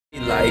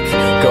Like,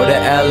 go to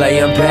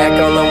LA and back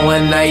all in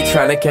one night,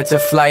 trying to catch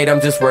a flight, I'm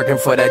just working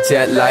for that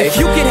jet life.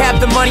 If you could have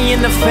the money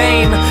and the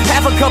fame,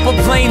 have a couple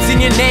planes in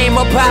your name,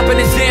 or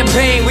popping a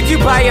champagne, would you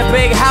buy a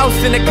big house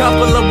and a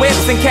couple of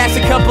whips, and cash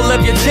a couple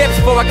of your chips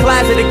for a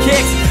closet of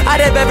kicks?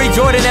 I'd have every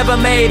Jordan ever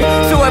made,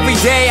 so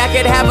every day I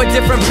could have a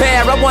different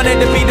pair. I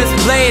wanted to be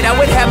displayed, I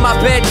would have my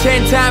bed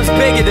 10 times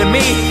bigger than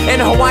me,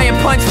 and a Hawaiian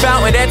punch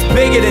fountain that's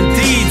bigger than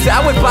deeds.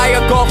 I would buy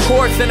a golf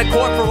course and a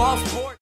court for all